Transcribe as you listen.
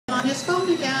his phone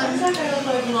again.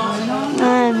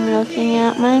 I'm looking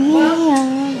at my Mia.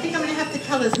 I think I'm going to have to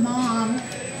tell his mom.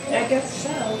 I guess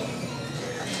so.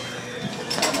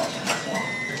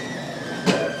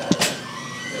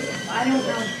 I don't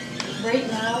know. Right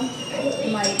now,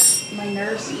 my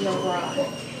nerves feel raw.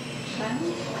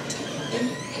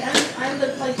 I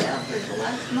lived like that for the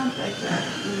last month, I guess.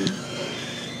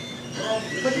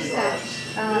 What is that?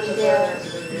 Their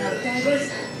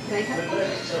narcotics. They have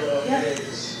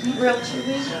real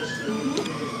chewy.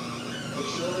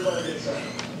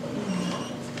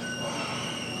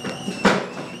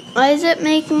 Why is it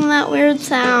making that weird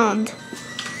sound?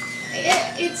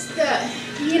 It's the,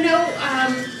 you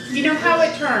know how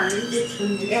it turns.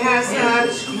 It has,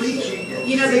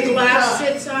 the glass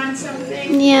sits on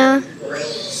something. Yeah.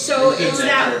 So it's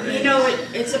that,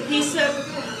 it's a piece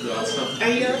of, are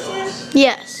you listening?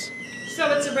 Yes. So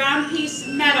it's a round piece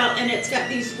of metal and it's got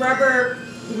these rubber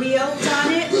wheels on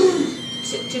it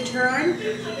to turn.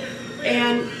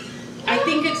 And I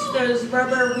think it's those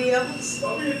rubber wheels,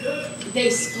 they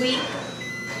squeak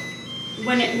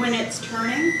when it's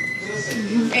turning.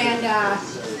 And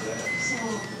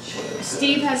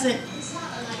Steve hasn't,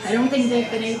 I don't think they've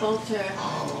been able to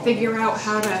figure out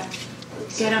how to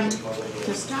get them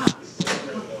to stop.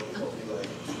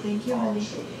 Thank you, honey.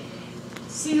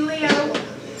 See you, Leo.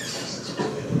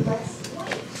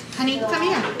 Honey, come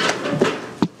here.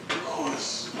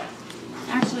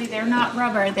 Actually, they're not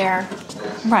rubber, they're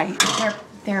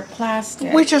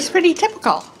plastic. Which is pretty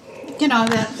typical. You know,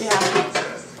 that. Yeah.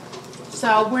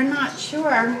 So we're not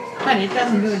sure. But it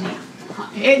doesn't do any.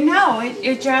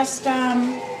 It just, Are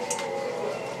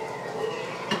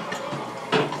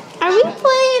we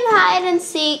playing hide and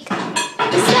seek? Is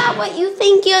that what you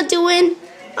think you're doing?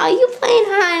 Are you playing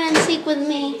hide and seek with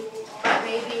me?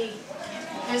 maybe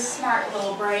his smart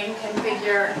little brain can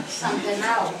figure something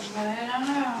out. But I don't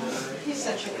know. He's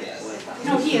such a good boy.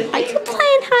 No, he is. Are you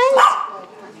playing hide?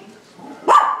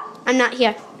 I'm not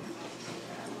here.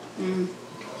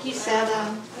 He said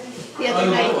the other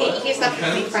night, he's up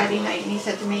with me Friday night, and he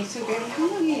said to me, "So Gary, how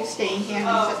long are you staying here?" And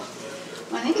I said,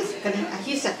 "Well, I think it's gonna."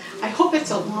 He said, "I hope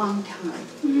it's a long time."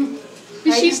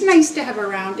 She's nice to have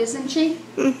around, isn't she?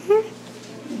 Mm-hmm.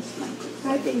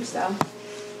 I think so.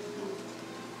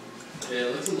 Yeah,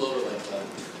 let's load it like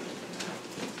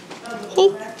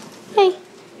that. Hey.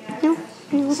 No.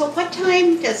 So what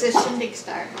time does this shindig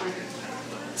start on?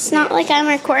 It's not like I'm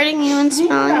recording you and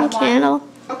smelling a candle.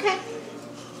 Okay.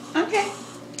 Okay.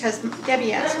 Because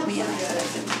Debbie asked me, and I said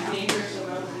I didn't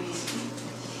know.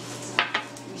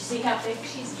 You see how big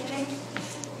she's getting?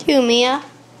 You, Mia?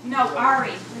 No,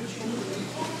 Ari.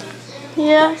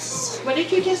 Yes. What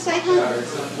did you just say, hon?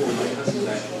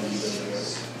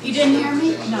 You didn't hear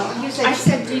me? No, you said. I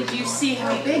said, did you see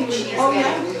how big she is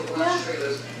getting?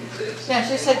 Yeah,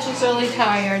 she said she's really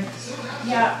tired.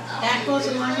 Yeah. That goes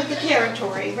along with the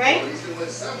territory, right?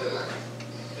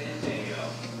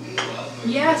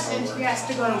 Yes, and she has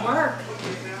to go to work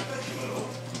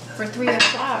for 3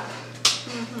 o'clock.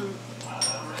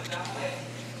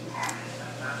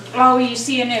 Oh, you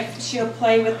seeing if she'll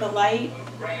play with the light?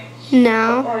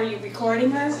 No. Or are you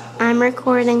recording her? I'm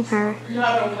recording her.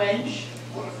 Not a winch.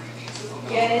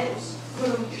 Get it?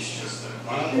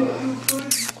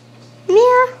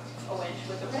 Mia? A winch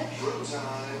with a winch.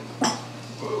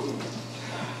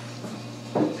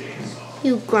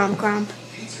 You grump.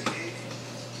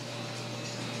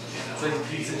 It's like a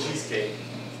pizza cheesecake.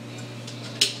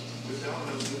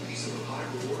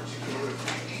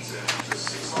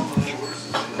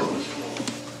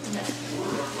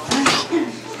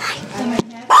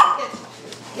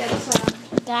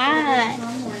 God.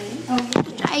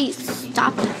 Guys,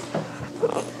 stop.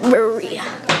 Maria.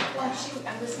 Well, shoot, I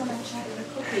was going to check the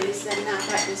cookies and not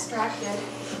got distracted.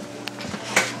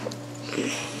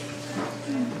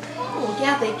 Oh,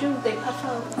 yeah, they do. They puff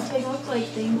out. They look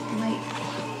like they might.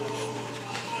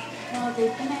 Well,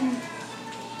 they've been in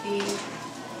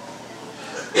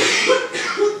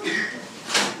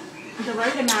the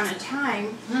right amount of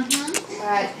time,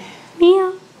 but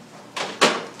Mia.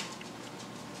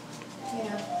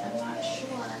 yeah, I'm not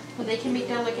sure. Well, they can be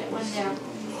delicate when they're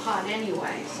hot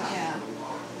anyway, so. Yeah.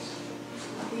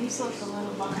 These look a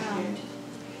little behind,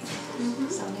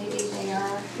 so maybe they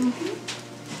are.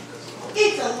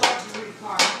 It's a luxury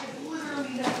car. It's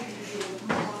literally nothing to do with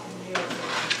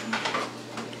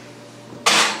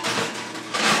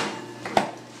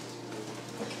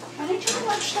Why don't you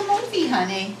watch the movie,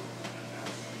 honey?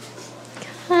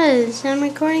 Because I'm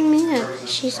recording Mia.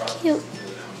 She's cute.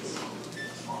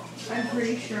 I'm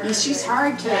pretty sure. She's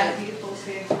hard to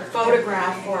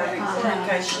photograph or record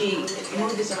because she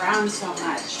moves around so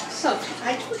much. So,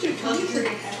 I told you,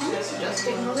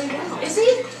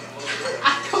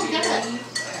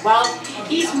 Well,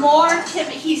 he's more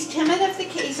timid. He's timid of the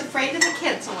kids. He's afraid of the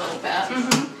kids a little bit.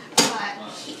 But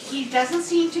he doesn't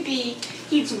seem to be.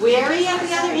 He's wary of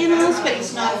the other animals, but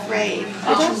he's not afraid.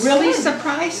 Which really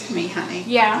surprised me, honey.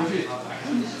 Yeah.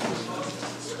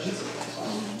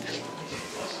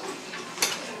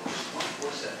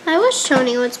 I wish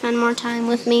Tony would spend more time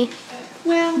with me.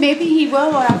 Well, Maybe he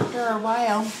will after a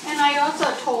while. and I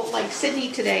also told, like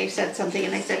Sydney today said something,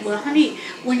 and I said, well, honey,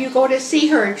 when you go to see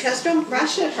her, just don't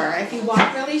rush at her. If you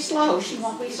walk really slow, she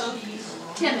won't be so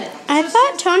timid. I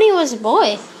thought Tony was a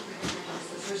boy.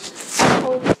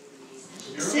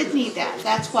 Sydney,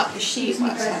 that's what the she was,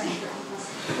 honey.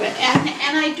 But,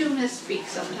 and I do misspeak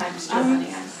sometimes too, honey.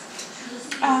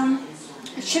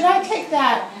 Should I take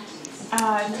that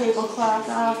tablecloth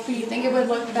off? Do you think it would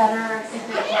look better if it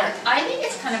were? I think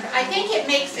it's kind of, I think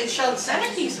it shows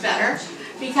centerpiece better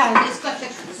because it's got the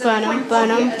point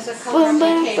here as a color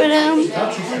table.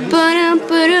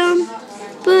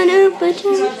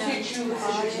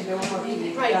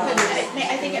 Right, but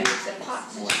I think it makes it pop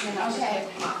more. Okay.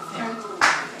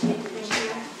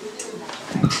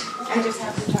 I just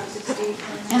have to talk to Steve.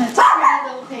 And it's a pretty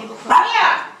little tablecloth.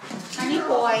 Yeah! Honey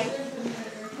boy.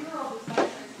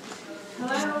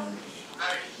 Hello?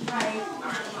 Hi.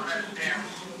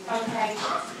 Okay.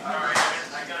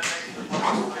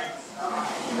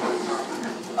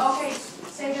 Okay,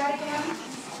 say that again.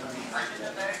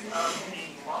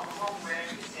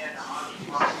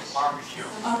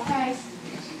 Okay.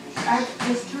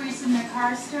 Is Teresa in the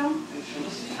car still?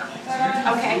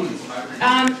 Okay.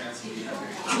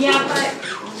 Yeah, but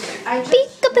I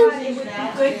just thought it would be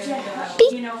good to,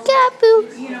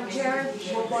 Jared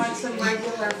will want some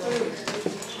regular food.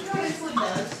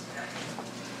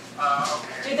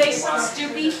 Do they sell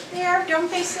Stoopy there? Don't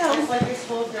they sell? It's like it's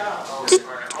full job. Hold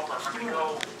on, let me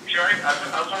go. Sherry, I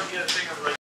was going to get a thing of